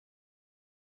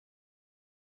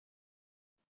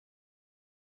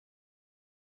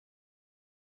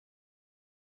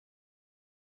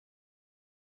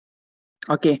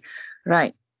Okay,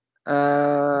 right.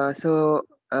 So,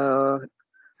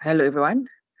 hello everyone.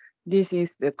 This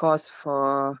is the course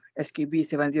for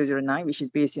SQB7009, which is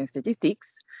based in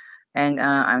statistics. And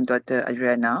I'm Dr.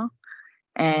 Adriana.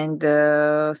 And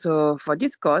so for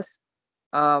this course,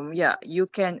 yeah, you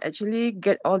can actually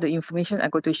get all the information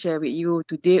I'm going to share with you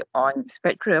today on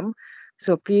Spectrum.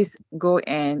 So please go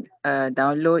and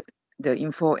download the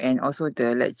info and also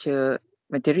the lecture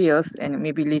materials and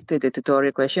maybe later the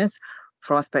tutorial questions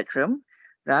from Spectrum,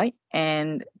 right?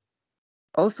 And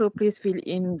also please fill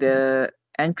in the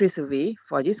entry survey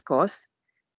for this course.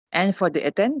 And for the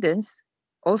attendance,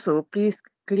 also please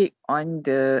click on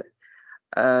the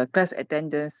class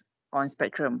attendance on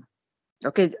Spectrum.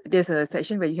 Okay, there's a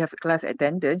section where you have class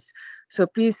attendance. So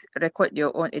please record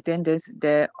your own attendance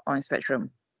there on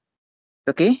Spectrum.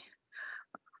 Okay,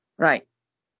 right.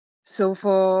 So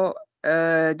for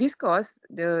this course,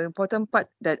 the important part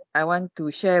that I want to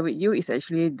share with you is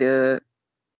actually the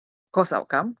course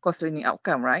learning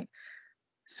outcome, right?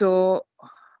 So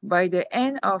by the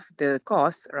end of the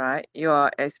course, right, you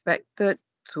are expected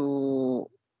to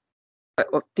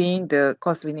obtain the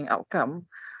course learning outcome.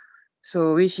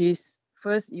 So which is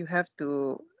first you have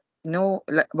to know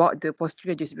about the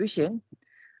posterior distribution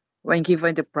when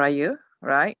given the prior,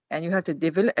 right? And you have to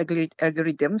develop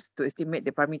algorithms to estimate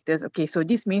the parameters. Okay, so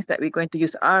this means that we're going to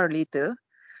use R later.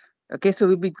 Okay, so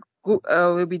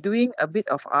we'll be doing a bit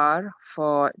of R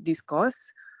for this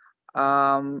course.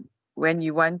 When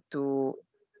you want to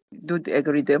do the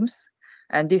algorithms,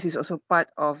 and this is also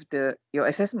part of your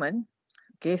assessment.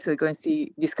 Okay, so we're going to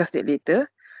discuss it later,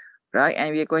 right?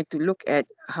 And we're going to look at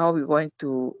how we're going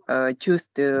to choose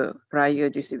the prior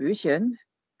distribution.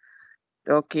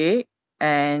 Okay,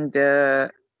 and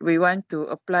we want to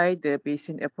apply the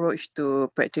Bayesian approach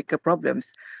to practical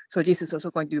problems. So this is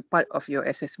also going to be part of your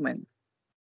assessment.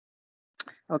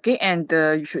 Okay, and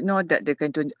you should know that the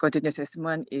continuous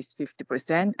assessment is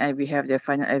 50%, and we have the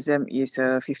final exam is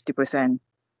 50%.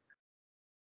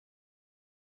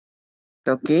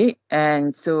 Okay,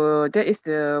 and so that is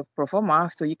the pro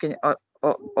forma. So you can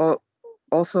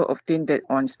also obtain that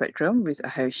on Spectrum, which I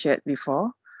have shared before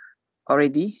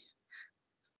already.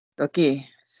 Okay,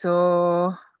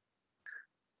 so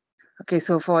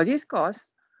for this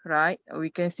course, right, we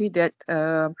can see that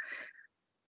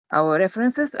our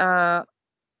references are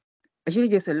actually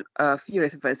just a few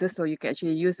references, so you can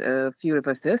actually use a few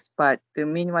references, but the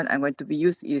main one I'm going to be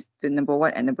used is the number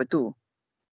 1 and number 2.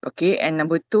 Okay, and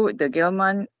number 2, the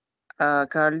Gelman,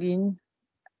 Caroline,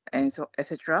 and so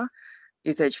etc.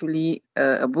 is actually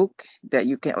a book that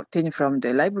you can obtain from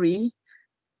the library.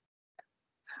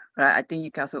 Right, I think you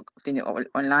can also obtain it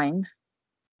online.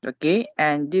 Okay,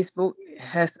 and this book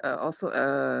has also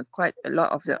quite a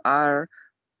lot of the R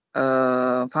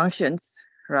functions,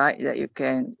 right, that you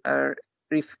can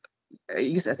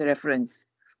use as a reference.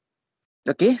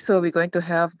 Okay, so we're going to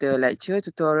have the lecture,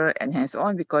 tutorial, and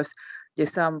hands-on because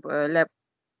there's some lab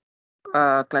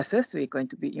classes we're going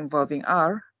to be involving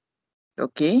R.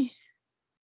 Okay.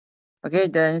 Okay,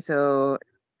 then so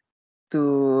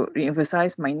to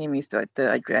re-emphasize, my name is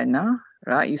Dr. Adriana,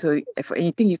 right? So if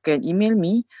anything, you can email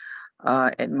me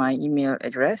at my email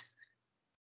address.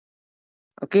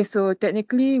 Okay, so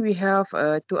technically we have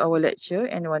a 2-hour lecture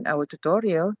and 1-hour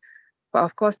tutorial, but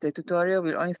of course the tutorial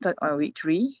will only start on week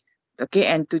 3. Okay,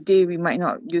 and today we might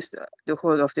not use the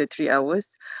whole of the 3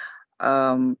 hours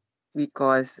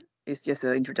because it's just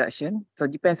an introduction. So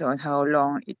it depends on how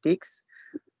long it takes.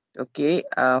 Okay,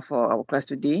 for our class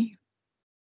today.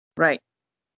 Right.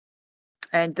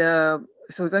 And so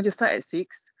we're going to start at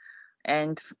 6.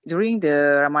 And during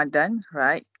the Ramadan,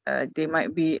 right, there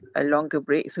might be a longer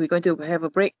break. So we're going to have a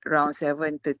break around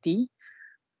 7:30,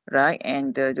 right?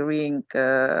 And during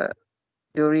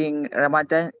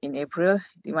Ramadan in April,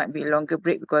 there might be a longer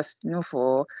break because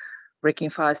for breaking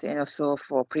fast and also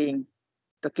for praying.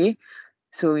 Okay,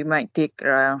 so we might take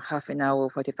around half an hour,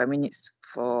 45 minutes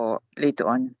for later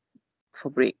on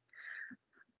for break.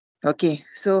 Okay,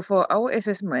 so for our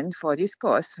assessment for this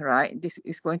course, right, this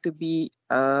is going to be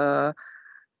 3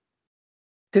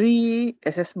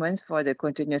 assessments for the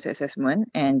continuous assessment,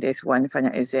 and there's 1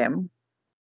 final exam.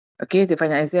 Okay, the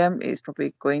final exam is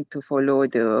probably going to follow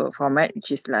the format,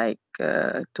 which is like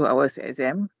 2 hours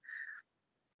exam.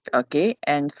 Okay,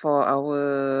 and for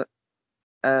our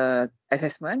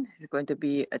assessment, it's going to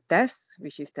be a test,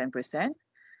 which is 10%.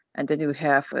 And then you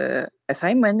have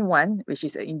assignment 1, which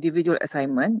is an individual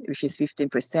assignment, which is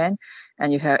 15%.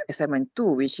 And you have assignment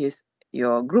 2, which is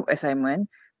your group assignment,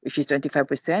 which is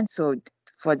 25%. So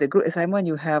for the group assignment,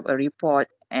 you have a report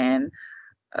and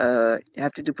you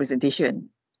have to do presentation.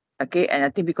 Okay, and I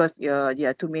think because there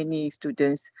are too many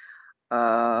students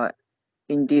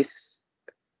in this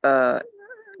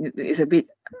it's a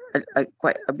bit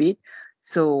quite a bit.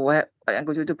 So what I'm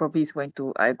going to do probably is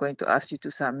I'm going to ask you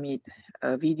to submit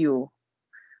a video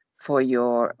for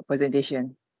your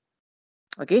presentation.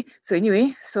 Okay, so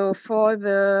anyway, so for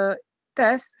the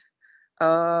test,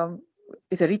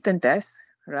 it's a written test,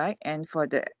 right? And for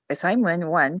the assignment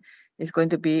one, it's going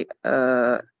to be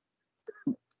a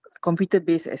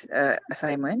computer-based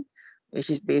assignment, which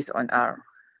is based on R.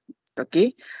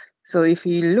 Okay, so if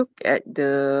you look at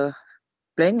the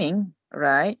planning,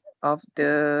 right, of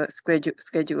the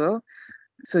schedule,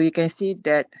 so you can see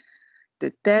that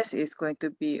the test is going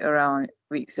to be around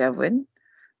week 7.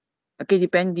 Okay,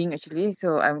 depending actually.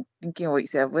 So I'm thinking of week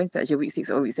 7, such as week 6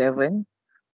 or week 7.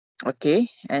 Okay,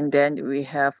 and then we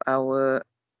have our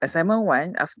assignment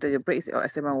 1 after the breaks of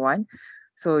assignment 1.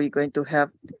 So you're going to have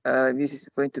this is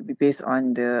going to be based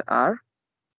on the R.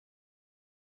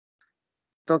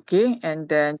 Okay, and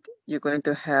then you're going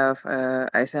to have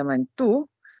assignment 2.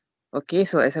 Okay,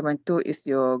 so assignment 2 is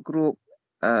your group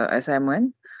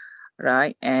assignment,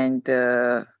 right? And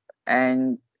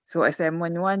so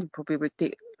assignment 1 probably will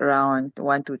take around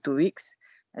 1 to 2 weeks.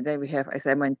 And then we have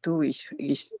assignment 2, which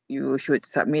is you should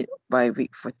submit by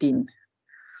week 14.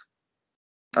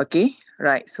 Okay,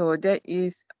 right. So that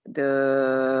is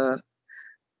the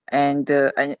and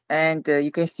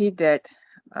you can see that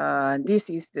this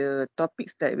is the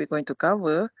topics that we're going to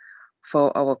cover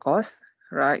for our course,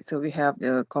 right? So we have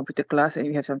the computer class and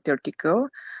we have some theoretical,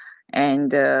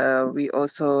 and we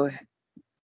also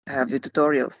have the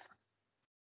tutorials.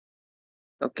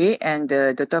 Okay, and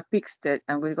the topics that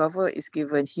I'm going to cover is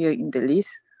given here in the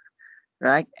list,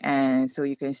 right? And so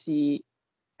you can see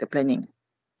the planning,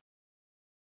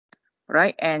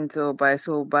 right? And so by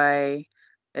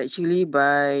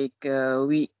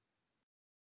week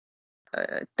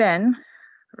 10,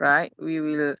 right, we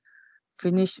will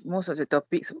finish most of the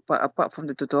topics apart from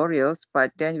the tutorials,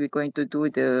 but then we're going to do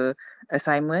the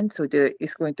assignment. So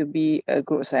it's going to be a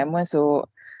group assignment. So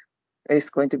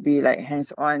it's going to be like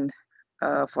hands-on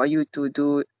for you to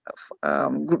do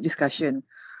group discussion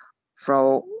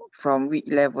from week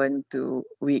 11 to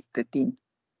week 13.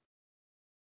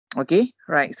 Okay,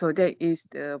 right. So that is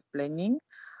the planning.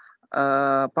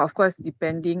 But of course,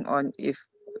 depending on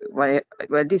well,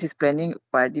 this is planning,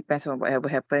 but depends on whatever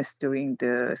happens during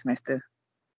the semester.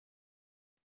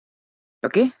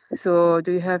 Okay, so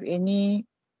do you have any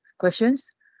questions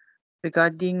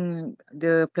regarding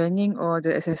the planning or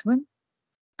the assessment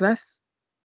class?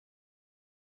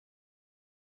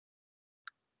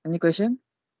 Any question?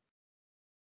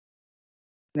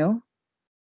 No?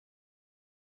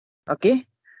 Okay,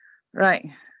 right.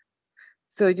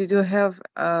 So if you do have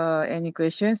any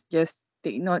questions, just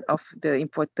take note of the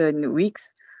important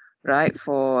weeks, right,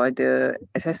 for the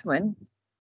assessment.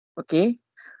 Okay,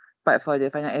 but for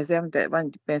the final exam, that one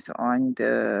depends on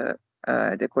the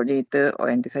coordinator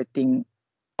or the setting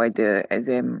by the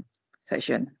exam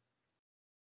section.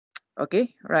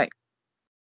 Okay, right.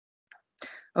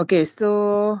 Okay,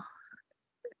 so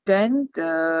then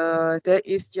that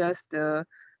is just the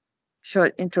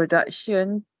short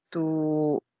introduction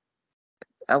to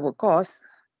our course.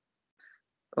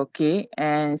 Okay,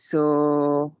 and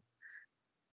so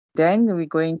then we're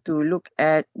going to look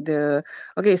at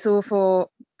so for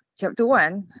chapter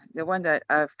 1, the one that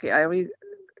I already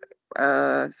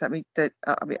submitted,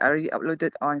 I already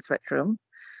uploaded on Spectrum.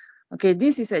 Okay,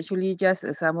 this is actually just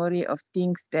a summary of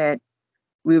things that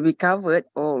will be covered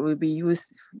or will be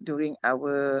used during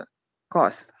our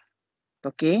course.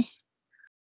 Okay,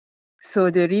 so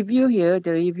the review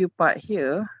part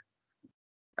here,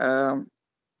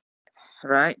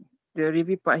 right? The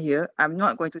review part here, I'm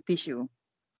not going to teach you.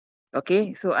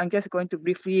 Okay, so I'm just going to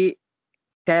briefly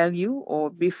tell you or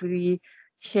briefly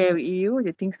share with you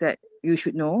the things that you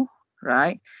should know,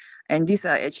 right? And these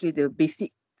are actually the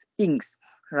basic things,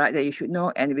 right, that you should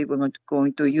know and we're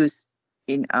going to use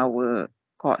in our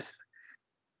course.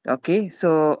 Okay,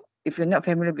 so if you're not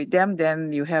familiar with them,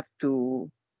 then you have to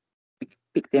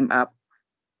pick them up,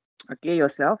 okay,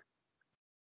 yourself,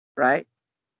 right?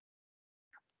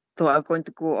 So I'm going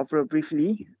to go over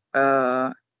briefly.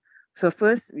 So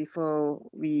first, before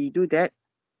we do that,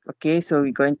 okay, so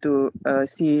we're going to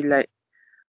see like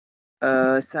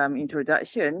some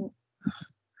introduction.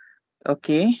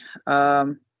 Okay.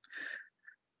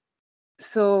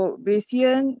 So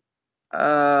Bayesian,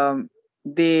 I'm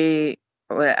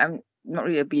not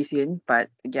really a Bayesian, but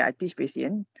yeah, I teach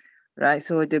Bayesian, right?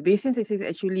 So the Bayesian is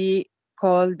actually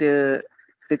called the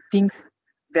things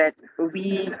that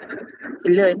we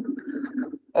learn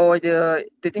or the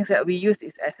things that we use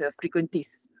is as a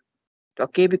frequencies.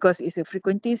 Okay, because it's a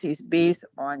frequencies is based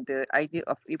on the idea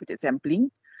of repeated sampling,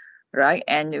 right?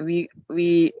 And we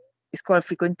it's called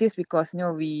frequencies because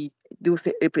we do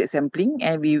repeated sampling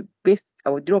and we base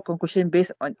our draw conclusion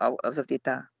based on our observed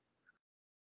data.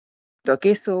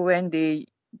 Okay, so when they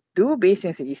do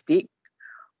Bayesian statistic,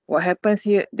 what happens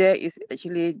here there is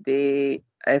actually they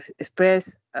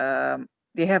express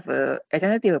they have a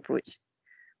alternative approach,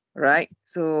 right?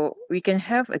 So we can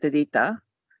have the data,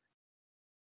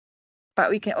 but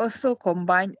we can also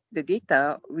combine the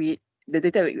data with the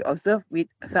data we observe with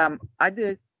some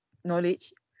other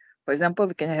knowledge. For example,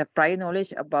 we can have prior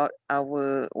knowledge about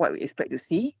our what we expect to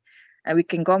see, and we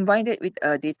can combine it with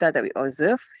data that we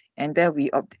observe, and then we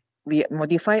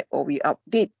modify or we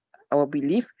update our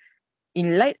belief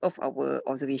in light of our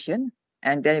observation,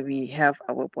 and then we have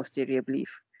our posterior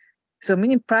belief. So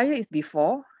meaning prior is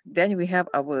before, then we have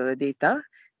our data,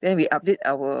 then we update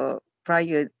our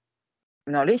prior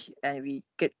knowledge and we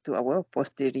get to our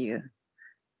posterior.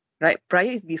 Right? Prior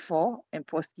is before and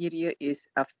posterior is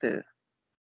after.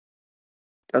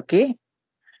 Okay.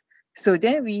 So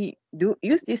then we do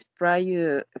use this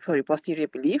posterior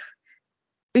belief,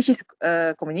 which is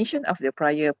a combination of the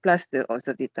prior plus the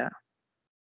observed data.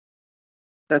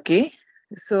 Okay.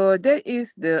 So that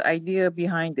is the idea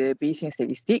behind the Bayesian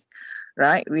statistic,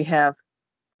 right? We have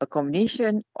a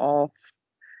combination of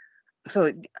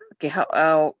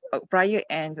how prior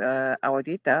and our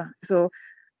data. So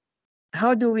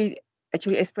how do we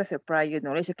actually express a prior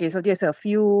knowledge? Okay, so there's a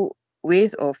few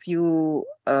ways or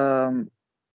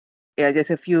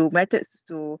there's a few methods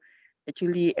to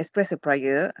actually express a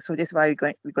prior. So that's why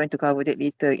we're going to cover that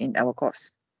later in our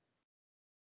course.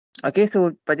 Okay,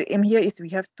 so but the aim here is we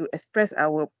have to express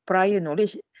our prior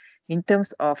knowledge in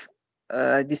terms of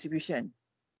distribution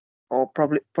or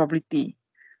probability.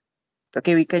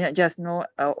 Okay, we cannot just know,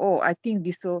 I think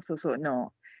this so.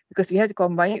 No, because we have to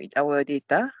combine it with our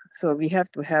data. So we have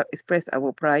to express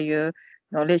our prior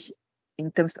knowledge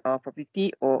in terms of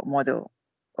probability or model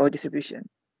or distribution.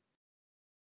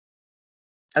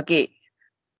 Okay,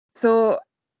 so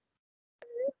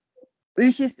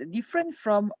which is different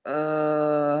from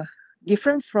the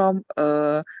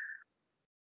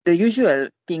usual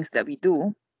things that we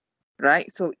do, right?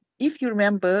 So if you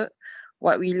remember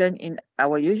what we learned in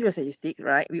our usual statistic,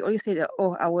 right? We always say that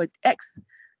our x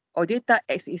or data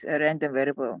x is a random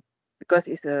variable because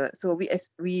it's so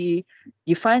we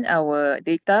define our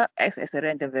data x as a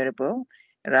random variable,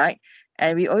 right?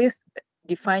 And we always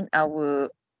define our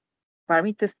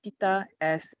parameters theta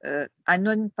as a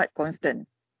unknown part constant.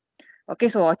 Okay,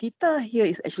 so our theta here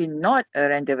is actually not a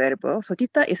random variable. So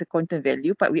theta is a constant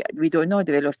value, but we don't know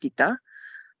the value of theta.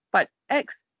 But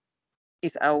x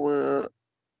is our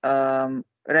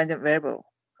random variable,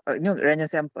 random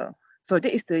sample. So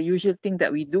that is the usual thing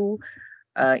that we do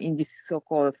in this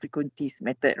so-called frequencies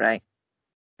method, right?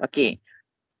 Okay,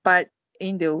 but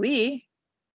in the way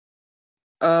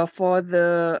for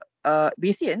the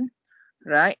Bayesian,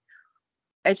 right?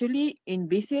 Actually, in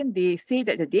Bayesian, they say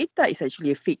that the data is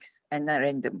actually fixed and not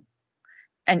random.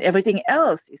 And everything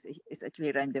else is actually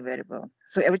a random variable.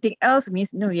 So everything else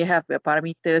means, we have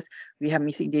parameters, we have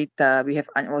missing data, we have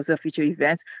unobserved future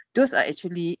events. Those are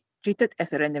actually treated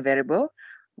as a random variable,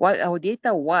 while our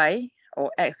data y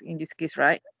or x in this case,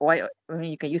 right?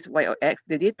 You can use y or x.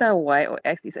 The data y or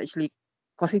x is actually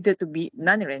considered to be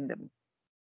non-random.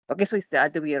 Okay, so it's the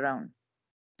other way around,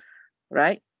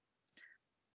 right?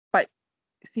 But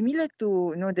similar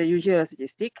to the usual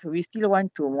statistic, we still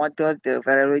want to model the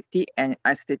variability and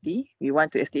uncertainty. We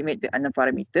want to estimate the unknown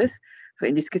parameters. So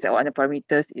in this case, our unknown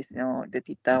parameters is the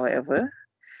theta, whatever.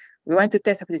 We want to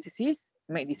test hypothesis,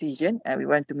 make decision, and we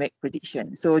want to make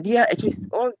prediction. So they are actually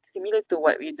all similar to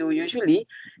what we do usually.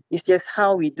 It's just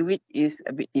how we do it is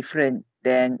a bit different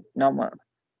than normal.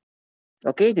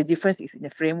 Okay, the difference is in the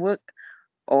framework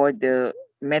or the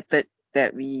method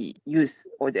that we use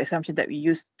or the assumption that we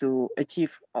use to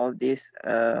achieve all this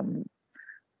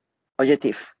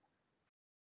objective.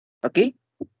 Okay,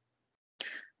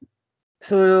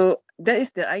 so that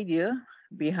is the idea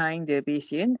behind the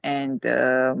Bayesian, and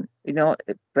a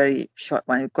very short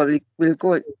one. We'll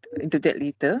go into that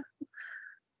later.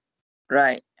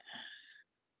 Right.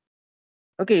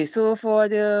 Okay, so for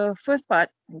the first part,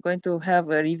 I'm going to have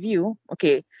a review.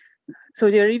 Okay, so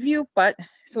the review part,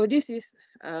 so this is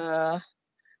there are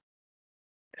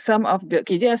some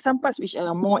parts which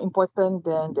are more important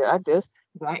than the others,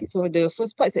 right? So the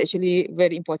first part is actually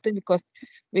very important because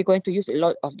we're going to use a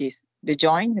lot of this, the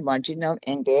joint, the marginal,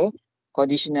 and the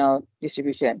conditional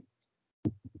distribution.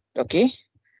 Okay,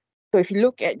 so if you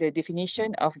look at the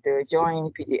definition of the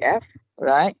joint PDF,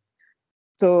 right?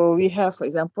 So we have, for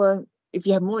example, if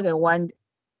you have more than one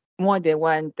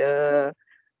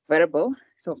variable,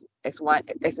 so x1,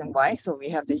 x and y, so we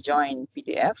have the join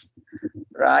PDF,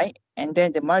 right? And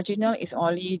then the marginal is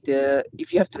only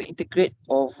if you have to integrate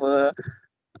over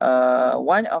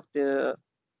one of the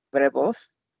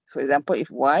variables. So example, if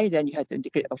y, then you have to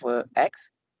integrate over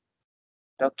x.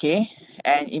 Okay,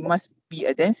 and it must be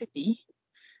a density.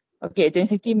 Okay,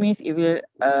 density means it will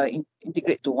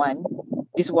integrate to 1.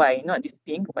 This y, not this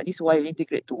thing, but this y will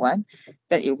integrate to 1.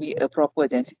 That it will be a proper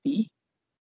density,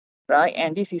 right?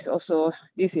 And this is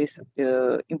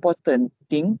the important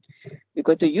thing. We're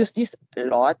going to use this a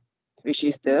lot, which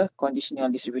is the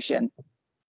conditional distribution.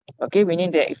 Okay,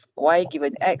 meaning that if y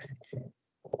given x,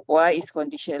 y is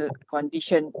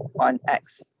condition on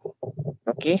x.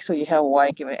 Okay, so you have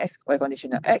y given x, y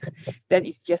condition on x, then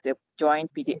it's just a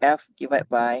joint PDF divided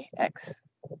by x.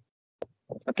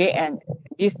 Okay, and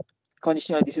this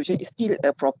conditional distribution is still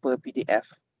a proper PDF.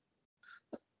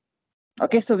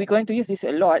 Okay, so we're going to use this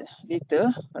a lot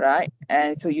later, right?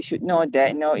 And so you should know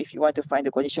that, if you want to find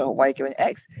the condition of y given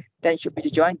x, then it should be the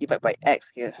joint divided by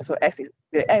x here. So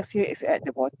the x here is at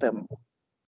the bottom,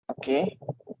 okay,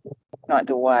 not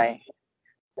the y.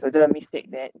 So don't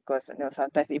mistake that, because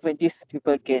sometimes even these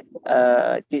people did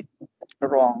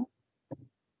wrong.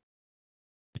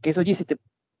 Okay, so this is the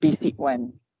basic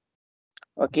one.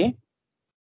 Okay.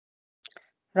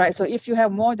 Right, so if you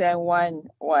have more than one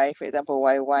y, for example,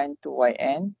 y1 to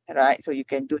yn, right, so you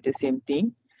can do the same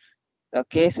thing.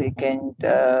 Okay, so you can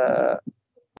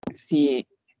see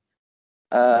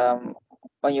on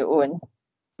your own,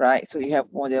 right? So you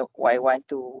have more than y1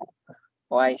 to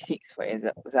y6, for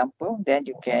example, then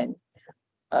you can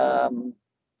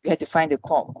you have to find the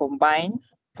combine.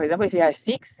 For example, if you have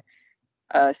 6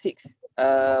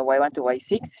 y1 to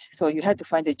y6, so you have to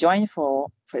find the join for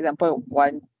example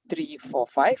 1, 3, 4,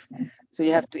 5. So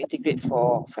you have to integrate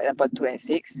for example 2 and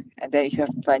 6, and then if you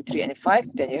have to find 3 and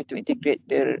 5, then you have to integrate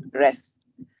the rest.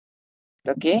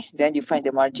 Okay, then you find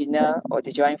the marginal or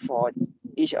the join for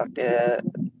each of the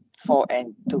 4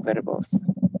 and 2 variables.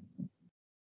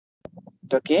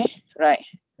 Okay, right.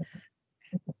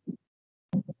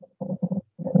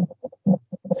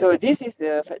 So this is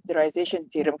the factorization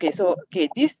theorem. Okay, so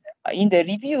this in the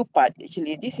review part,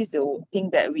 actually, this is the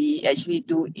thing that we actually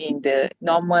do in the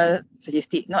normal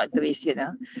statistic, not the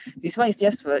Bayesian. This one is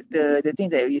just for the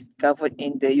thing that is covered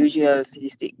in the usual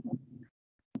statistic.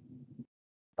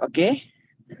 Okay,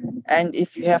 and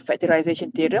if you have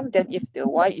factorization theorem, then if the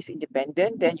y is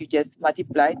independent, then you just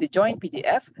multiply the joint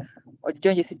PDF or the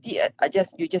joint density.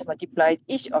 You just multiply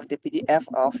each of the PDF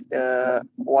of the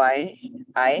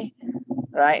yi,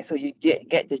 right? So you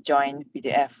get the joint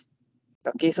PDF.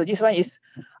 Okay, so this one is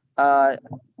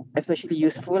especially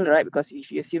useful, right? Because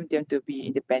if you assume them to be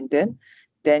independent,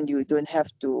 then you don't have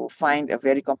to find a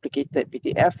very complicated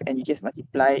PDF, and you just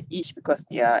multiply each because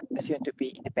they are assumed to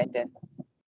be independent.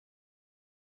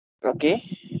 Okay,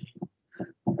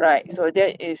 right. So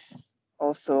that is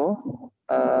also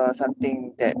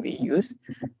something that we use.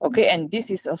 Okay, and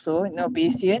this is also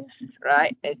Bayesian,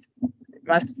 right? It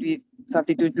must be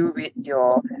something to do with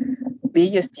your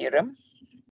Bayes theorem.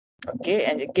 Okay,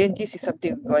 and again, this is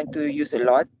something we're going to use a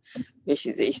lot, which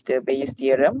is the Bayes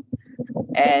theorem.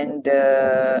 And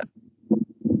the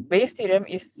Bayes theorem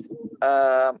is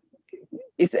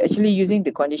actually using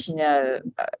the conditional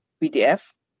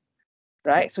PDF,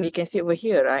 right? So you can see over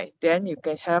here, right? Then you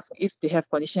can have, if they have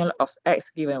conditional of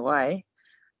x given y,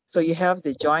 so you have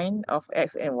the join of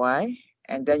x and y,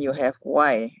 and then you have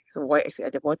y. So y is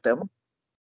at the bottom.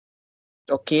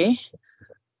 Okay.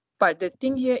 But the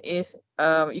thing here is,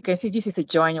 you can see this is a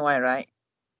join y, right?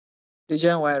 The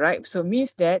join y, right? So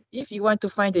means that if you want to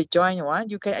find the join one,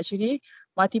 you can actually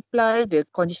multiply the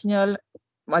conditional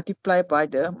multiply by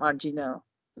the marginal.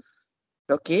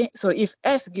 Okay, so if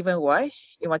x given y,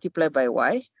 you multiply by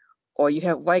y, or you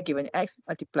have y given x,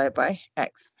 multiply by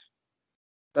x.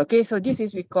 Okay, so this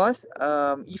is because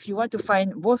if you want to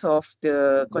find both of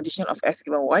the condition of x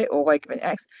given y or y given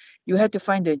x, you have to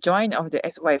find the join of the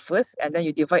xy first, and then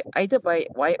you divide either by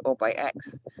y or by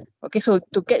x. Okay, so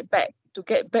to get back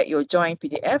your join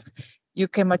PDF, you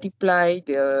can multiply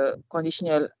the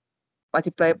conditional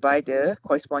multiplied by the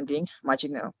corresponding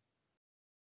marginal.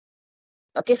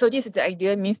 Okay, so this is the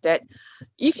idea, means that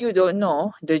if you don't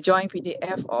know the joint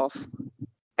PDF of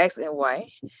x and y,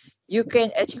 you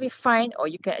can actually find, or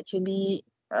you can actually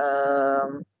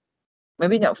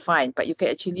maybe not find, but you can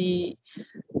actually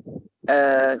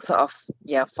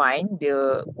find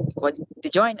the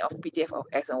joint of PDF of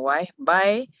x and y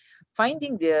by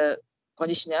finding the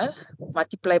conditional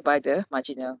multiplied by the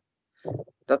marginal.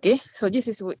 Okay, so this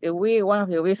is the way, one of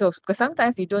the ways of, because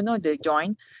sometimes you don't know the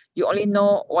join, you only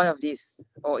know one of these,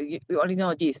 or you only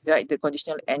know this, right? The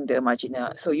conditional and the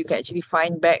marginal. So you can actually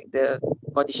find back the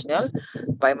conditional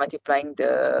by multiplying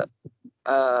the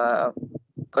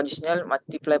conditional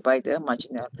multiplied by the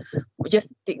marginal. We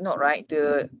just take note, right?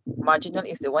 The marginal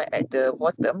is the one at the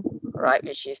bottom, right?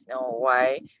 Which is now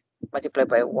y multiplied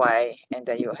by y, and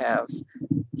then you have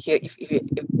here, if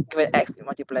given x, you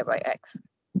multiply by x.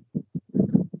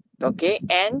 Okay,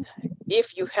 and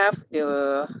if you have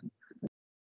the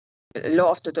law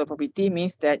of total probability,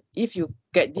 means that if you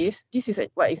get this is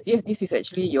what is this? This is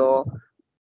actually your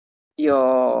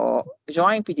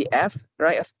joint PDF,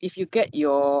 right? If you get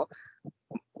your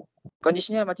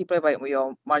conditional multiplied by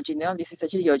your marginal, this is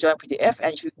actually your joint PDF,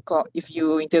 and if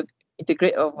you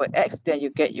integrate over x, then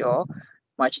you get your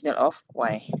marginal of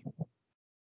y.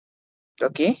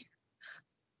 Okay,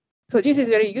 so this is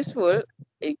very useful.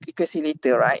 You can see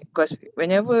later, right? Because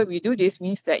whenever we do this,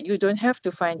 means that you don't have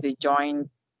to find the joint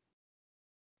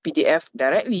PDF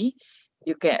directly.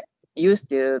 You can use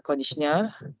the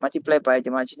conditional multiplied by the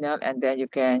marginal, and then you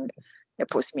can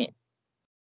approximate.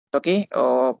 Okay,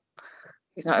 or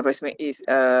it's not approximate, it's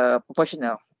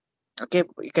proportional. Okay,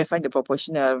 you can find the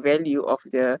proportional value of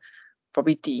the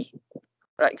probability,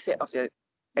 right, set of the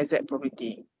exact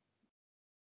probability.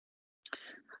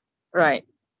 Right.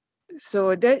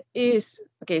 So that is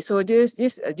okay. So this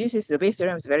is the base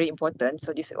theorem is very important.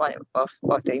 So this is one of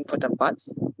the important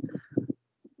parts.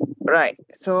 Right.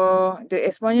 So the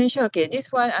exponential. Okay,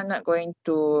 this one I'm not going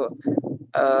to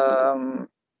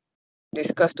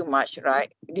discuss too much.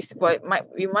 Right. This what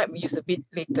we might use a bit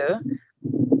later.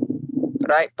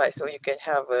 Right. But so you can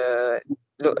have a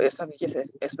look at some just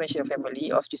exponential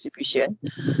family of distribution.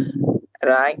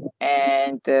 Right.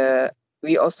 And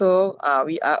we are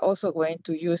also going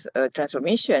to use a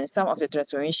transformation, some of the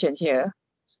transformation here.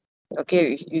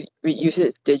 Okay, we use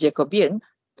the Jacobian,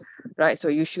 right? So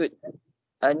you should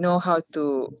know how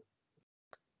to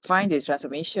find the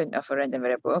transformation of a random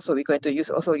variable. So we're going to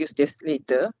use this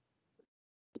later.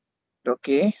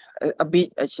 Okay, a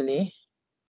bit actually,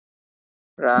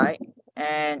 right?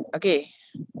 And okay,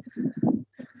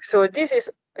 so this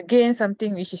is again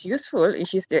something which is useful,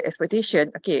 which is the expectation.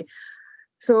 Okay,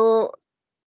 so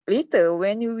later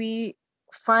when we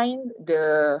find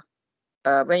the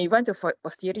when you want to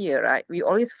posterior, right, we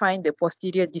always find the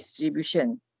posterior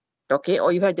distribution. Okay,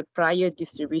 or you have the prior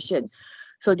distribution.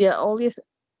 So we are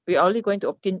only going to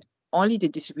obtain only the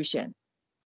distribution.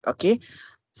 Okay,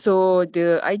 so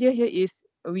the idea here is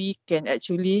we can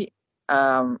actually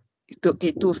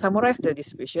to summarize the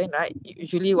distribution, right?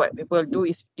 Usually what people do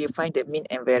is they find the mean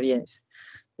and variance.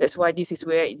 That's why this is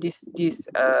where this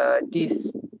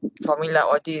formula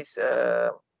or this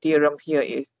theorem here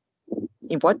is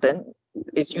important.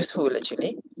 It's useful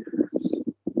actually.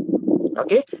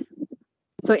 Okay,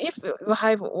 so if we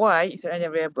have y is a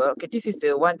random variable, okay, this is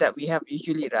the one that we have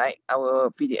usually, right?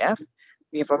 Our PDF,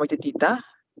 we have parameter theta.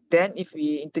 Then if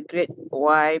we integrate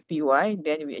y py,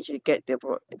 then we actually get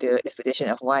the expectation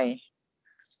of y.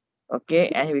 Okay,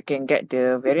 and we can get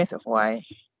the variance of y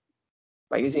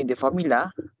by using the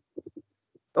formula.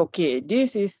 Okay,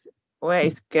 this is where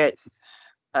it gets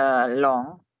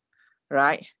long,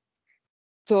 right?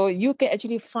 So you can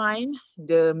actually find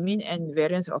the mean and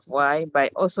variance of y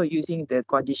by also using the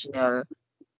conditional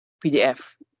PDF,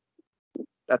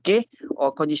 okay,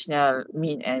 or conditional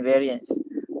mean and variance.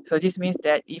 So this means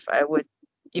that if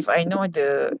I know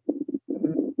the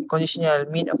conditional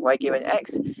mean of y given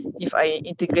x, if I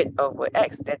integrate over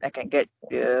x, then I can get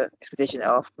the expectation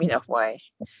of mean of y.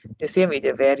 The same with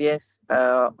the variance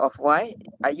of y.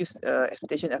 I use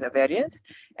expectation of the variance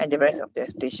and the variance of the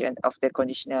expectation of the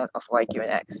conditional of y given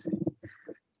x.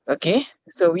 Okay,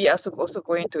 so we are also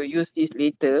going to use this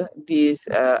later, these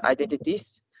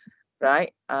identities,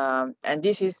 right? And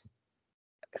this is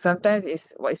sometimes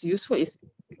is what is useful is,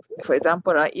 for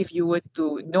example, right, if you were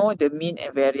to know the mean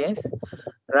and variance,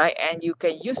 right, and you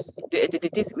can use the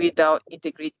identities without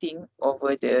integrating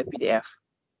over the PDF,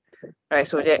 right?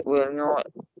 So that will not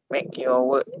make your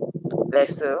work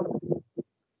lesser.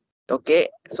 Okay,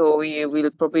 so we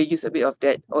will probably use a bit of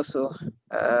that also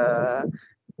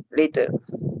later.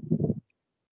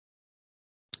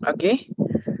 Okay,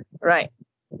 right.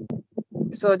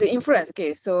 So the inference,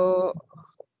 okay, so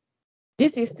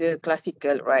this is the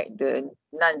classical, right, the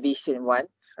non-Bayesian one,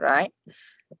 right?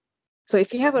 So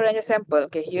if you have a random sample,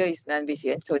 okay, here is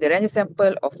non-Bayesian. So the random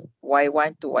sample of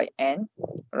y1 to yn,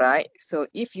 right? So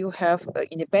if you have an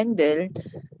independent,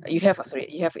 you have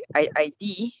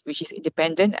ID, which is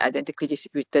independent, identically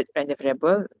distributed random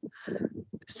variable.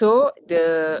 So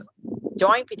the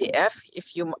join PDF,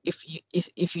 if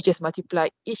you just multiply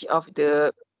each of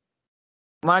the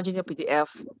marginal PDF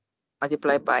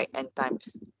multiplied by n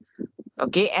times.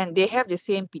 Okay, and they have the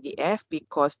same PDF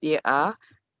because they are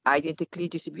identically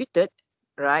distributed,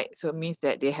 right? So it means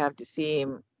that they have the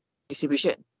same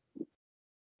distribution.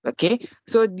 Okay,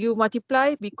 so you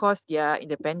multiply because they are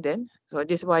independent. So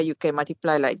this is why you can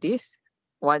multiply like this.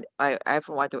 I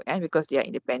from 1 to n because they are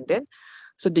independent.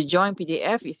 So the joint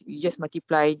PDF is you just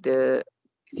multiply the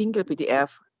single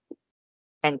PDF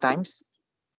n times,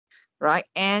 right?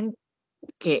 And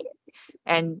okay,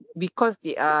 and because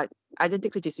they are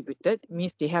identically distributed,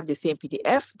 means they have the same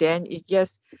PDF, then it's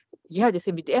just you have the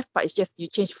same PDF, but it's just you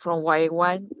change from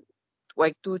y1,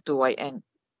 y2 to yn.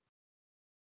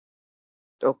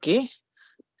 Okay,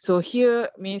 so here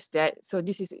means that, so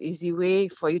this is easy way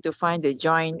for you to find the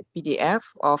joint PDF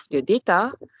of the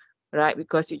data, right?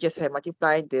 Because you just have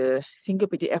multiplied the single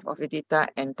PDF of the data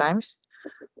n times,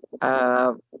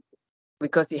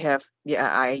 because they have the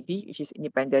IID, which is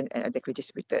independent and identically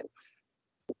distributed.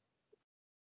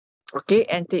 Okay,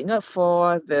 and take note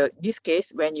for this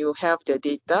case, when you have the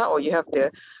data or you have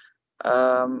the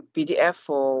PDF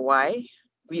for y,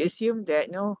 we assume that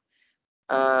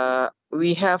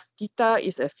we have theta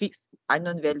is a fixed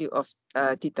unknown value of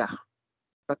theta.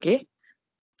 Okay,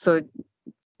 so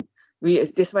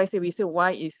that's why we say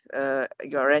y is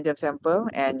your random sample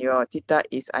and your theta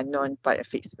is unknown but a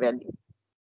fixed value.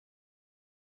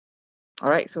 All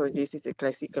right, so this is a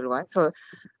classical one. So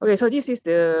okay, so this is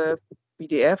the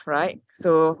PDF, right?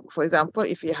 So for example,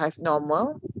 if you have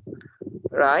normal,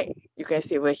 right, you can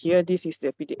see over here, this is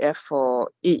the PDF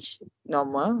for each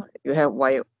normal. You have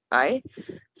yi.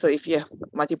 So if you have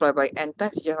multiplied by n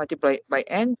times, you just multiply by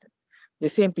n, the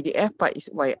same PDF, but it's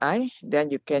yi. Then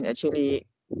you can actually,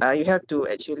 you have to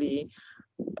actually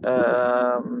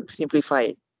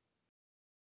simplify it.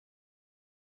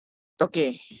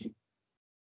 Okay.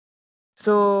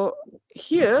 So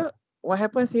here, what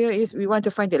happens here is we want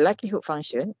to find the likelihood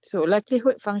function. So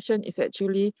likelihood function is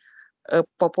actually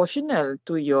proportional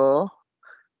to your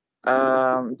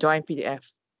joint PDF.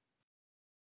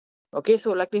 Okay,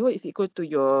 so likelihood is equal to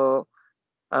your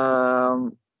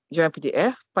joint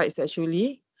PDF, but it's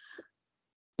actually,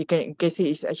 you can see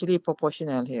it's actually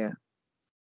proportional here.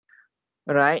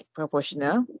 Right,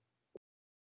 proportional.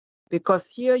 Because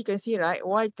here you can see, right,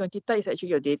 y theta is actually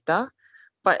your data,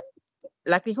 but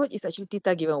likelihood is actually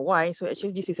theta given y. So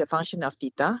actually this is a function of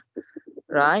theta,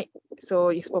 right? So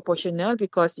it's proportional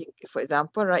because, for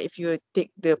example, right, if you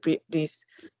take this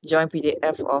joint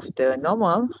PDF of the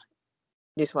normal,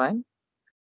 this one,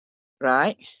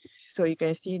 right? So you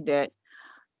can see that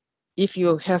if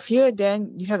you have here,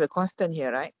 then you have a constant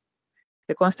here, right?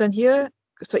 The constant here,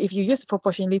 so if you use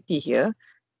proportionality here,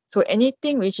 so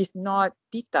anything which is not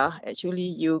theta, actually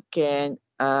you can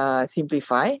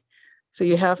simplify. So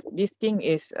you have this thing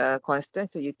is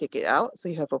constant, so you take it out. So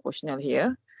you have proportional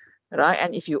here, right?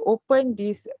 And if you open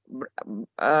this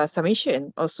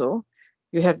summation also,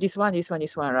 you have this one,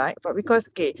 right? But because,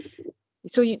 okay,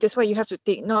 so that's why you have to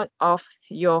take note of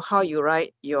how you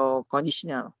write your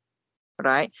conditional,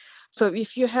 right? So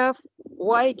if you have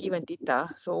y given theta,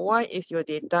 so y is your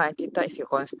data and theta is your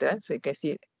constant. So you can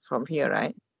see it from here,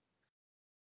 right?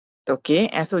 Okay,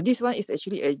 and so this one is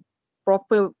actually a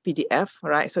proper PDF,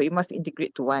 right? So you must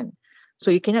integrate to one.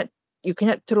 So you cannot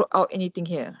throw out anything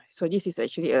here. So this is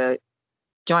actually a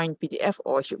joint PDF,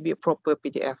 or it should be a proper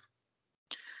PDF,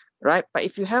 right? But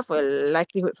if you have a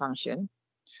likelihood function,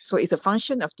 so it's a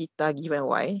function of theta given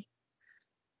y.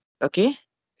 Okay,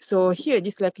 so here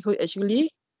this likelihood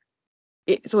actually,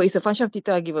 so it's a function of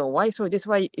theta given y. So that's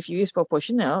why if you use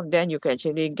proportional, then you can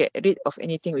actually get rid of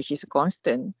anything which is a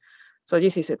constant. So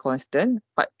this is a constant,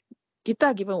 but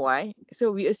theta given y.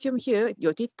 So we assume here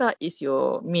your theta is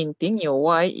your main thing, your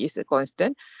y is a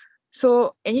constant.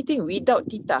 So anything without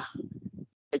theta,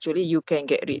 actually you can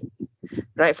get rid,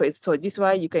 right? So this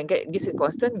why you can get, this is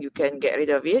constant, you can get rid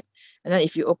of it. And then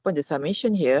if you open the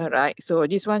summation here, right? So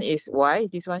this one is y,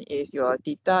 this one is your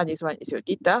theta, this one is your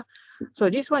theta. So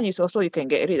this one is also, you can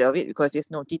get rid of it because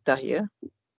there's no theta here,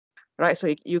 right?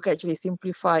 So you can actually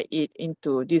simplify it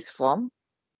into this form,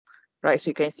 right?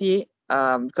 So you can see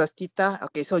because theta,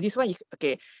 okay, so this one,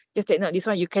 okay, just take note, this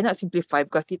one you cannot simplify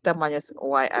because theta minus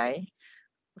yi.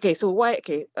 Okay, so why,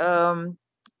 okay,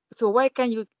 so why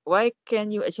can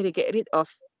you actually get rid of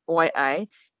yi?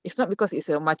 It's not because it's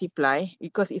a multiply,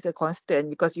 because it's a constant,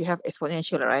 because you have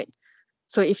exponential, right?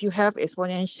 So if you have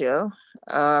exponential,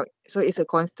 so it's a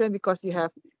constant because you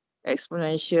have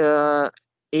exponential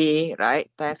a, right,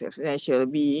 times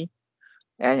exponential b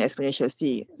and exponential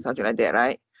c, something like that,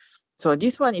 right? So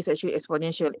this one is actually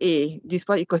exponential A. This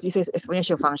one, because it's an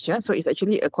exponential function, so it's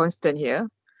actually a constant here,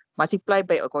 multiplied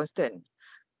by a constant.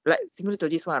 Like similar to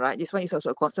this one, right? This one is also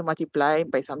a constant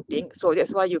multiplied by something. So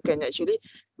that's why you can actually,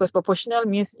 because proportional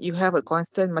means you have a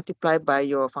constant multiplied by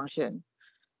your function.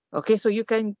 Okay, so you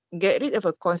can get rid of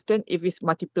a constant if it's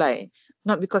multiply,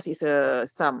 not because it's a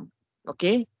sum.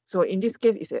 Okay, so in this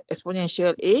case, it's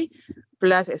exponential A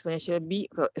plus exponential B,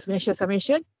 exponential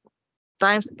summation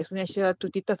times exponential 2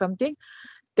 theta something.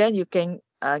 Then you can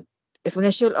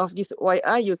exponential of this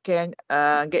yi, you can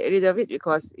get rid of it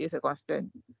because it's a constant.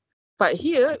 But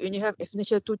here, when you have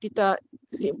exponential 2 theta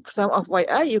sum of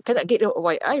yi, you cannot get rid of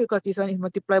yi because this one is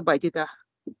multiplied by theta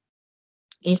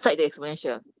inside the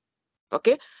exponential.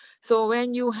 Okay, so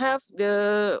when you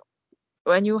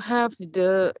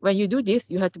do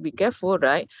this, you have to be careful,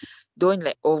 right? Don't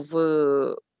like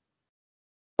over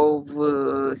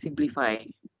simplify.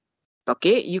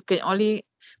 Okay, you can only,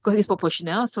 because it's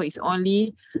proportional, so it's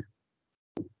only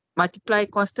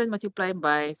constant multiplied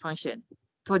by function.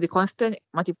 So the constant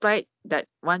multiplied, that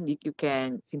one you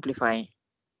can simplify.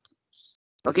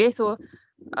 Okay, so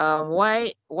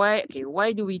why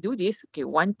do we do this? Okay,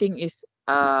 one thing is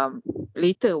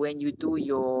later when you do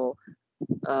your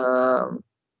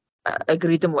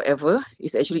algorithm, whatever,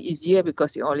 it's actually easier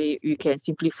because you can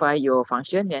simplify your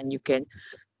function and you can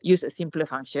use a simpler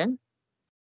function.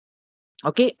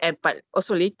 Okay, but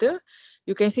also later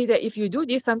you can see that if you do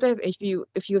this, sometimes if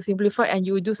you simplify and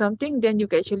you do something, then you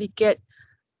can actually get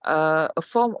a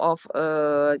form of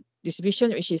distribution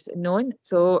which is known.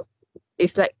 So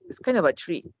it's kind of a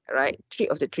tree, right? Tree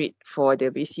of the tree for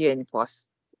the Bayesian course.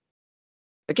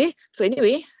 Okay, so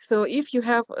anyway, so if you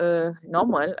have a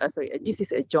normal, this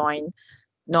is a joint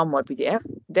normal PDF,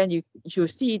 then you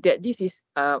see that this is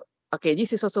okay,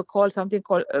 this is also called something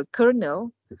called a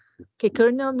kernel. Okay,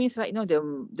 kernel means like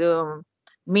the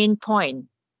main point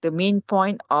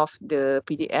of the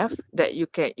PDF that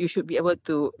you should be able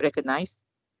to recognize,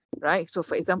 right? So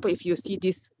for example, if you see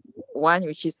this one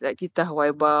which is like theta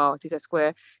y bar theta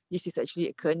square, this is actually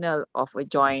a kernel of a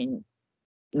joint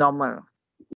normal,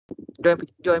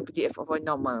 joint PDF of a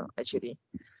normal actually.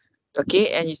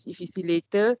 Okay, and if you see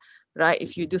later, right,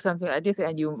 if you do something like this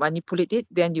and you manipulate it,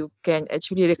 then you can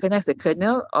actually recognize the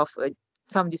kernel of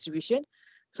some distribution.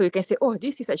 So you can say, oh,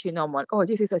 this is actually normal. Oh,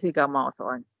 this is actually gamma, or so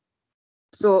on.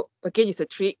 So again, it's a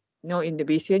trick. In the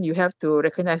Bayesian, you have to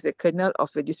recognize the kernel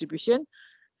of the distribution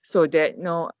so that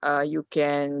you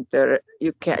can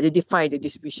identify the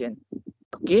distribution.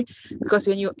 Okay, because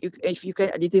when if you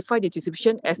can identify the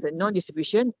distribution as a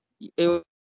non-distribution, they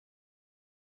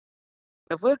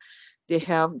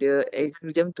have the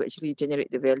algorithm to actually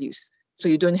generate the values. So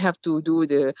you don't have to do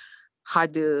the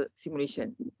harder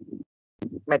simulation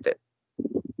method.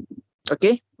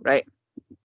 Okay, right.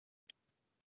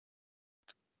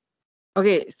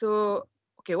 Okay, so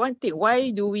one thing,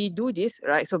 why do we do this,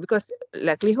 right? So because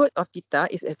likelihood of theta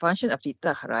is a function of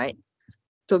theta, right?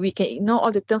 So we can ignore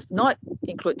all the terms not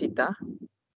include theta.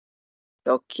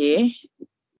 Okay,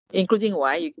 including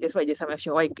y, that's why the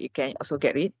summation y you can also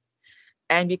get rid.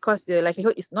 And because the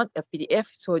likelihood is not a PDF,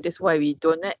 so that's why we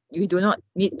do not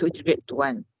need to integrate to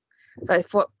one. Right,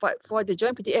 for the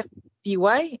joint PDF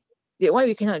PY, that one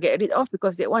we cannot get rid of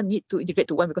because that one need to integrate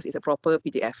to one because it's a proper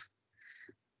PDF.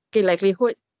 Okay,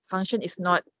 likelihood function is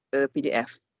not a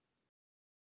PDF.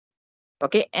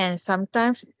 Okay, and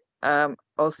sometimes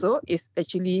also it's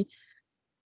actually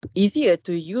easier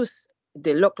to use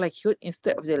the log likelihood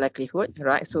instead of the likelihood,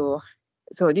 right? So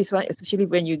this one, especially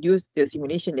when you use the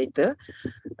simulation later,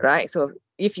 right? So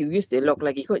if you use the log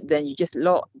likelihood, then you just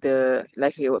log the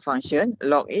likelihood function,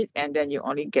 log it, and then you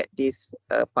only get this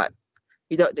part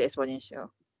without the exponential.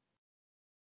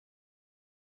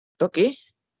 Okay.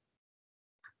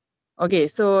 Okay,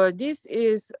 so this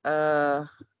is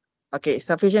okay,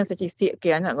 sufficient statistic.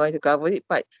 Okay, I'm not going to cover it,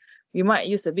 but we might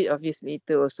use a bit of this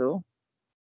later also.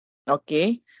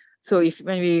 Okay, so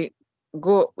when we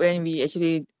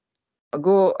actually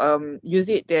go use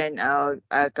it, then I'll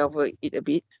cover it a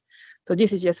bit. So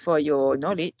this is just for your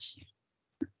knowledge,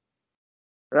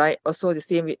 right? Also the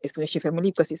same with exponential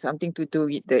family because it's something to do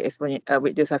with the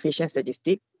with the sufficient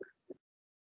statistic.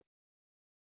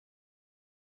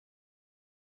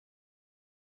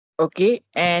 Okay,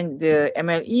 and the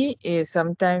MLE is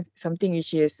sometimes something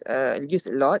which is used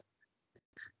a lot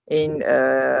in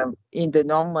the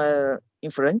normal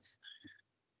inference,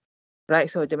 right?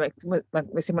 So the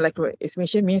maximal likelihood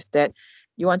estimation means that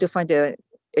you want to find the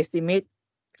estimate,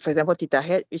 for example, theta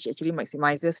hat, which actually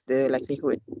maximizes the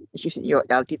likelihood, which is your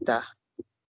L theta.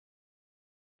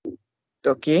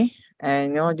 Okay,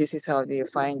 and this is how you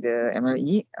find the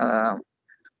MLE.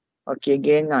 Okay,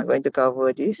 again, not going to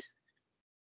cover this.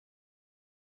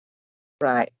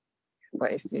 Right,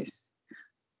 what is this?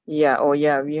 Yeah, oh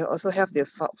yeah, we also have the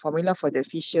formula for the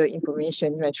Fisher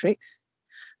information matrix.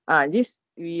 This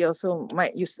we also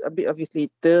might use a bit of this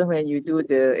later when you do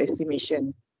the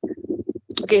estimation.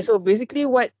 Okay, so basically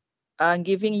what I'm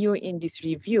giving you in this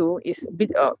review is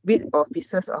bit of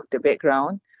pieces of the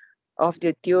background of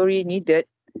the theory needed,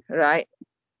 right,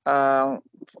 um,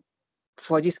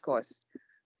 for this course.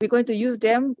 We're going to use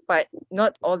them, but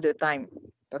not all the time.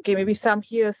 Okay, maybe some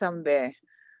here, some there,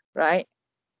 right?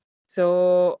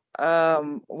 So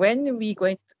when we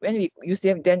use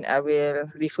them, then I will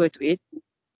refer to it.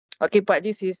 Okay, but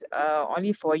this is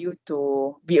only for you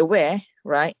to be aware,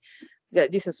 right?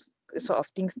 That this is the sort of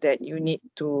things that you need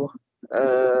to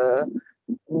uh,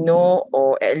 know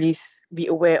or at least be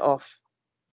aware of.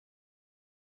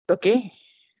 Okay,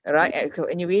 right? So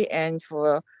anyway, and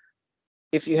for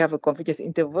if you have a confidence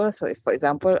interval, so if for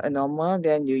example a normal,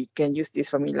 then you can use this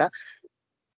formula.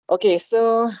 Okay,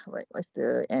 so what's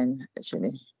the end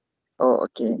actually? Oh,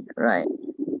 okay, right.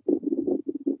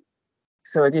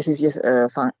 So this is just a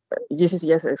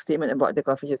statement about the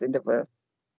confidence interval.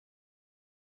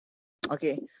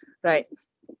 Okay, right.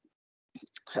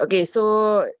 Okay,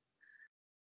 so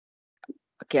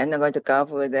okay, I'm not going to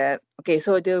cover that. Okay,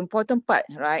 so the important part,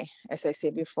 right? As I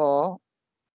said before,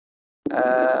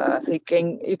 so you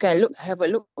can have a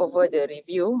look over the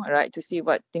review, right, to see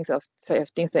what set of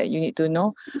things that you need to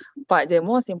know. But the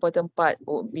most important part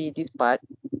would be this part,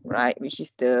 right, which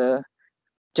is the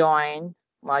joint,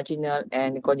 marginal,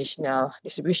 and conditional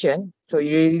distribution. So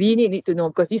you really need to know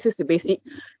because this is the basic.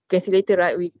 You can see later,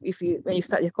 right? When you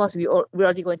start the course, we're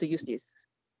already going to use this.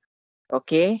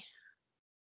 Okay,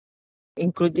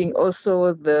 including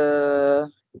also the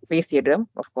Bayes theorem,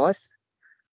 of course,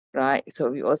 right? So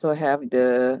we also have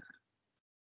the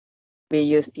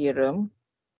Bayes theorem.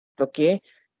 Okay,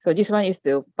 so this one is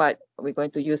the part we're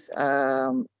going to use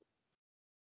the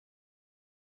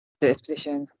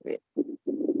expression. Wait,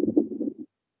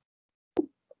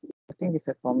 I think it's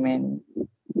a comment.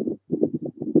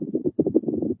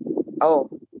 Oh,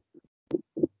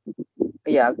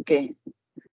 yeah, okay.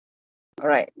 All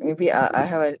right, maybe I'll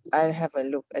have a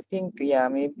look. I think yeah,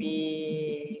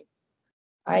 maybe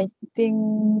I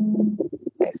think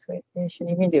expectation.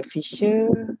 You mean the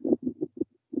Fisher?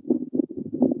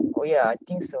 Oh yeah, I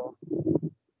think so.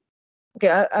 Okay,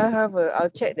 I'll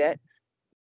check that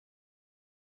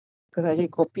because I actually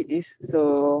copied this.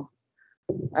 So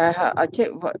I'll check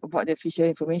about the Fisher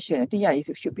information. I think yeah, it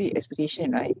should be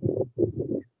expectation, right?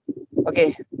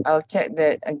 Okay, I'll check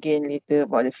that again later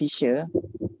about the Fisher,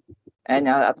 and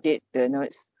I'll update the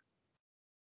notes.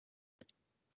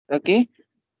 Okay,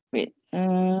 wait.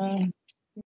 Oh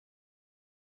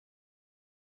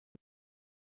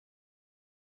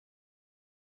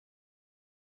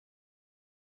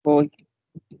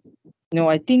no,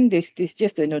 I think this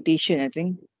just a notation. I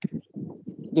think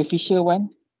the Fisher one.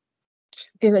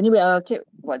 Okay, so anyway, I'll check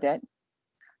about that.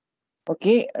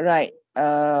 Okay, right.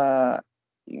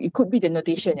 It could be the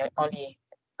notation only.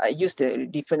 I use the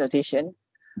different notation.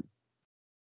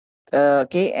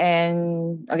 Okay,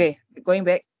 and okay, going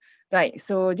back. Right,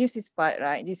 so this is part,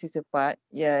 right? This is a part.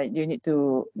 Yeah, you need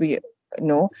to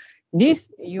know.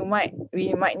 This we might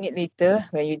need later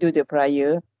when you do the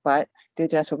prior part, the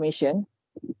transformation.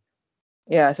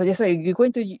 Yeah, so that's why you're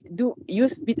going to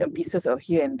use bit and pieces of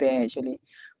here and there actually.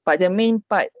 But the main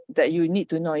part that you need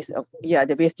to know is yeah,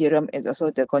 the Bayes theorem is also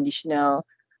the conditional,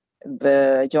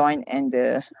 the joint, and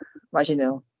the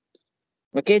marginal.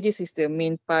 Okay, this is the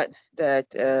main part that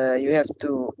you have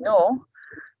to know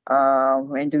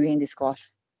when doing this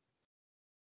course.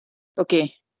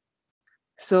 Okay,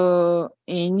 so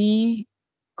any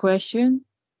question?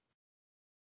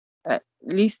 At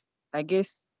least I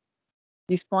guess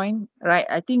this point, right?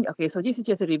 I think okay. So this is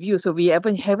just a review. So we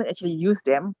haven't actually used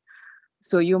them.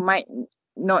 So you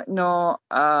not know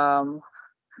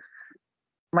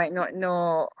might not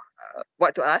know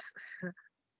what to ask.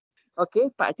 Okay,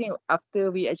 but I think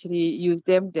after we actually use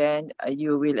them, then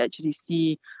you will actually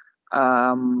see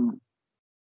um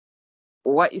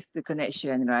what is the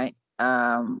connection, right?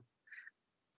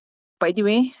 By the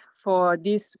way, for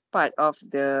this part of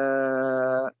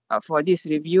the for this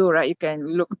review, right, you can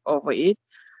look over it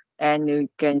and you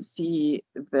can see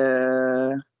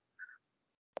the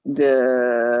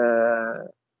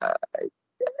uh,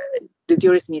 the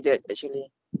theories needed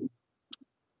actually.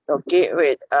 Okay,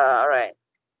 wait. All right.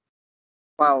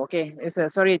 Wow. Okay. It's a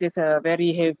sorry. It's a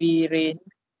very heavy rain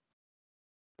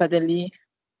suddenly.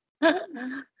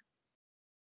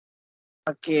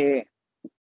 Okay.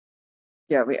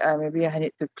 Yeah. Maybe I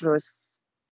need to close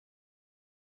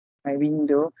my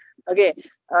window. Okay.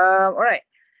 All right.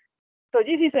 So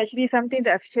this is actually something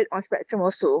that I've shared on Spectrum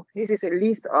also. This is a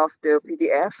list of the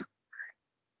PDF.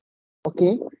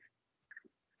 Okay.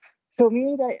 So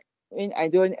meaning that I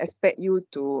don't expect you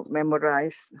to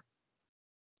memorize,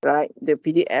 right, the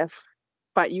PDF,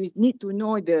 but you need to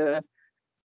know the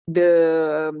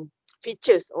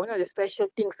features or the special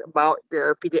things about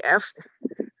the PDF,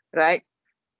 right?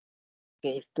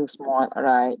 Okay, it's too small. All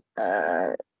right.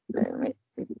 Let me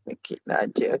make it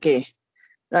larger. Okay.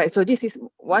 Right. So this is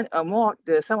one more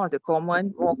the some of the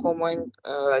more common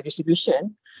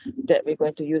distribution that we're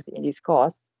going to use in this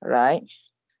course, right?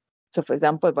 So for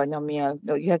example, binomial,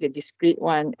 you have the discrete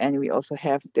one and we also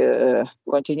have the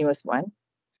continuous one.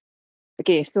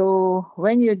 Okay, so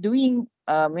when you're doing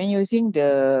when using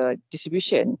the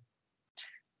distribution,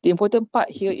 the important part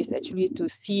here is actually to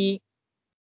see,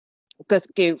 because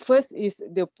okay, first is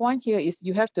the point here is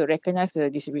you have to recognize the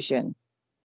distribution,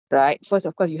 right? First,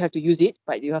 of course, you have to use it,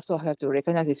 but you also have to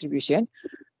recognize distribution.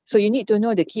 So you need to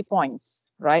know the key points,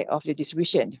 right, of the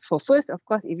distribution. For first, of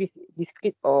course, if it's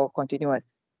discrete or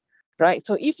continuous, right?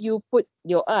 So if you put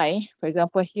your I, for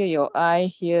example, here your I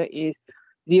here is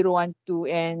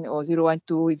 012n or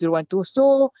 012,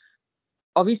 so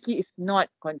obviously it's not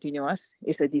continuous,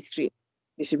 it's a discrete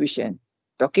distribution.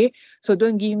 Okay, so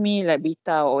don't give me like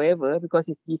beta or whatever because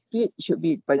it's discrete, it should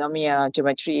be binomial,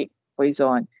 geometric,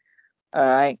 Poisson, all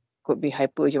right, could be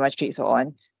hypergeometric, so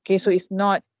on. Okay, so it's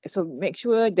not, so make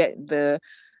sure that the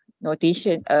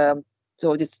notation,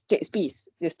 so the state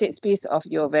space of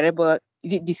your variable,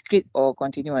 is it discrete or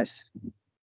continuous?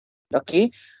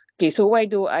 Okay. Okay, so why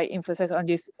do I emphasize on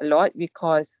this a lot?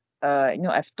 Because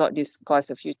I've taught this course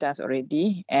a few times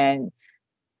already, and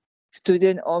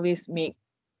students always make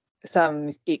some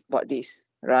mistake about this,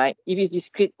 right? If it's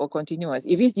discrete or continuous.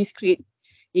 If it's discrete,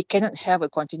 it cannot have a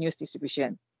continuous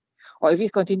distribution. Or if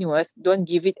it's continuous, don't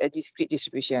give it a discrete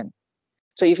distribution.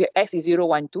 So if your x is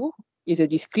 012, is a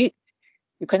discrete,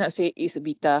 you cannot say it's a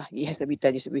beta, it has a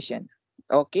beta distribution.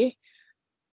 Okay,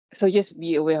 so just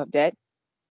be aware of that.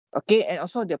 Okay, and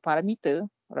also the parameter,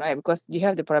 right? Because you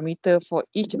have the parameter for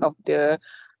each of the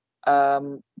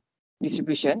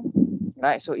distribution,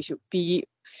 right? So it should be,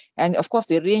 and of course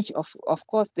the range of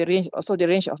the range, also the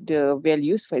range of the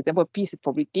values. For example, p is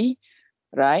probability,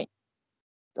 right?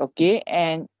 Okay,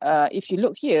 and if you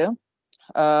look here,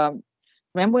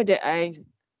 remember that I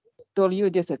told you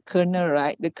there's a kernel,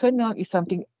 right? The kernel is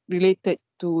something related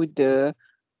to the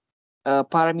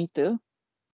parameter.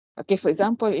 Okay, for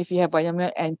example, if you have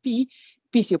binomial and p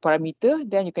is your parameter,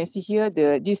 then you can see here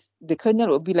the kernel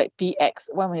will be like px,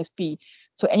 1 minus p.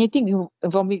 So anything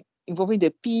involving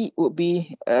the p would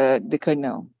be the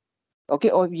kernel. Okay,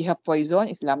 or if you have Poisson,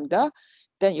 it's lambda,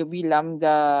 then it will be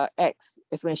lambda x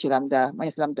exponential lambda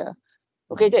minus lambda.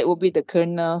 Okay, that will be the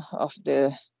kernel of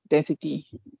the density.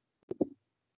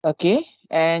 Okay,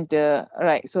 and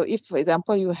right, so if for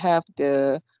example you have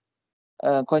the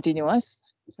continuous,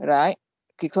 right?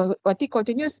 Okay, so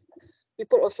continuous,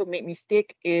 people also make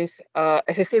mistake is,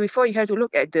 as I said before, you have to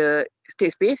look at the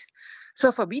state space.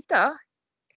 So for beta,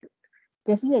 you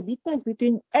can see that beta is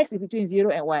between, x is between 0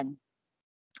 and 1.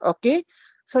 Okay,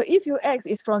 so if your x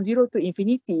is from 0 to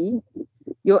infinity,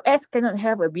 your x cannot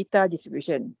have a beta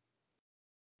distribution.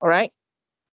 All right.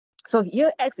 So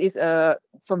here x is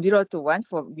from 0 to 1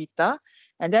 for beta,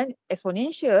 and then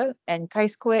exponential and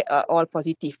chi-square are all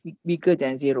positive, bigger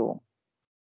than 0.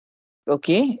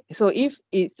 Okay, so if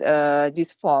it's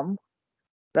this form,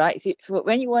 right? So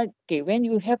when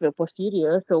you have a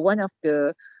posterior, so one of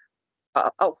the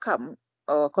outcome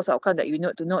or cost outcome that you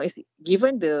need to know is,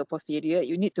 given the posterior,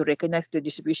 you need to recognize the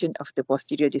distribution of the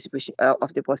posterior distribution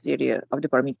of the posterior of the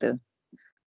parameter.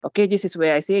 Okay, this is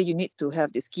where I say you need to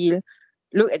have the skill,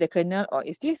 look at the kernel, or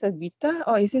is this a beta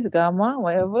or is this gamma,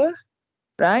 whatever,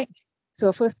 right?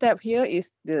 So first step here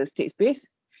is the state space,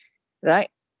 right?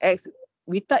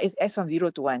 Beta is x from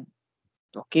 0 to 1.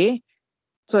 Okay,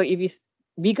 so if it's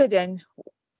bigger than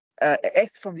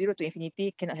x from 0 to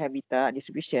infinity, cannot have beta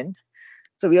distribution.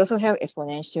 So we also have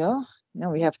exponential.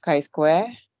 Now we have chi-square.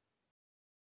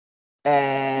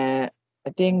 And I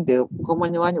think the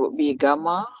common one would be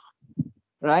gamma,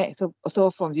 right? So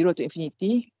also from 0 to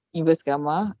infinity, inverse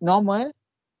gamma, normal,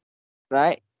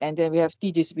 right? And then we have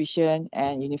t distribution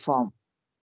and uniform.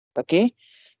 Okay,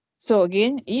 so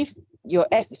again, if your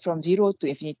s is from 0 to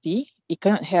infinity, it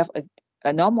cannot have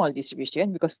a normal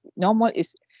distribution because normal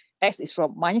is x is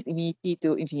from minus infinity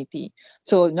to infinity.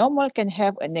 So normal can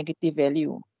have a negative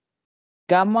value.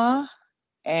 Gamma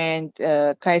and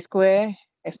chi-square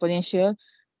exponential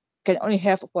can only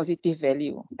have a positive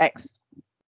value, x.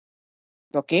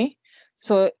 Okay,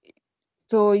 so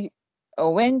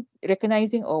when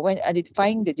recognizing or when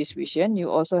identifying the distribution, you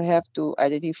also have to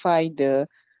identify the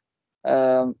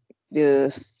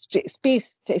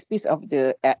space of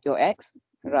the your x,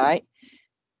 right?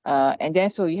 And then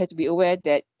so you have to be aware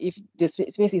that if the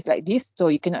space is like this, so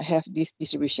you cannot have this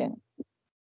distribution.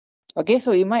 Okay,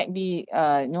 so it might be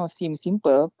seem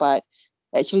simple, but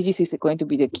actually this is going to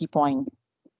be the key point.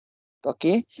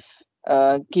 Okay,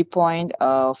 key point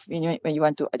of when you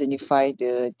want to identify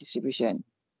the distribution.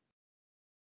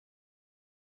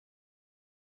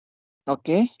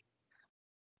 Okay,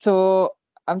 so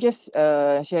I'm just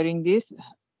sharing this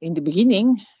in the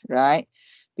beginning, right?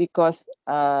 Because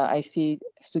I see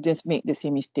students make the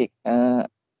same mistake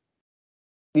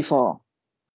before.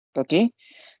 Okay,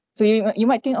 so you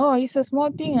might think, oh, it's a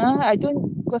small thing. I don't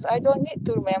need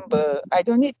to remember. I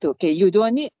don't need to. Okay, you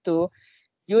don't need to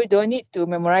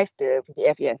memorize the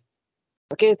PDF. Yes.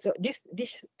 Okay, so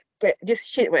this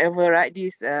sheet, whatever, right?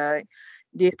 This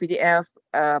PDF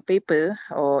paper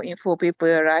or info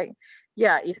paper, right?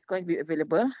 Yeah, it's going to be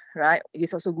available, right?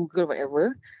 It's also Google,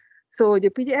 whatever. So the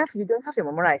PDF you don't have to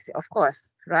memorize, of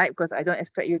course, right? Because I don't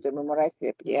expect you to memorize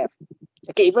the PDF.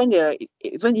 Okay, even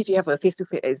if you have a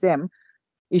face-to-face exam,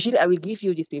 usually I will give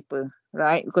you this paper,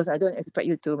 right? Because I don't expect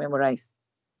you to memorize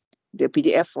the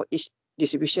PDF for each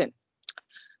distribution.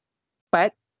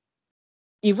 But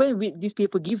even with this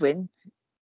paper given,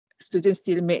 students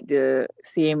still make the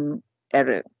same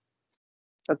error.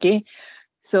 Okay,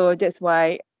 so that's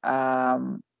why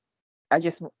I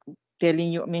just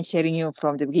sharing you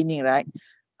from the beginning, right?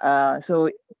 So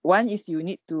one is you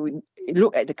need to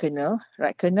look at the kernel,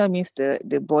 right? Kernel means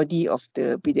the body of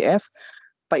the PDF,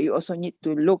 but you also need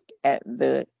to look at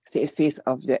the space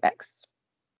of the X,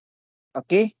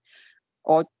 okay,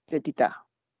 or the data,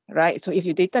 right? So if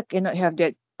your data cannot have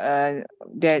that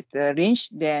range,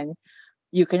 then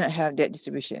you cannot have that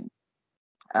distribution.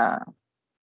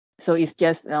 So it's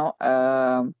just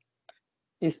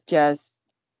it's just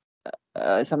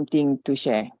something to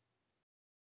share.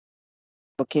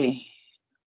 Okay,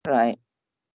 right.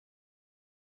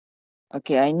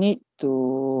 Okay, I need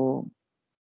to.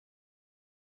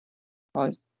 Oh,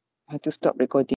 I have to stop recording.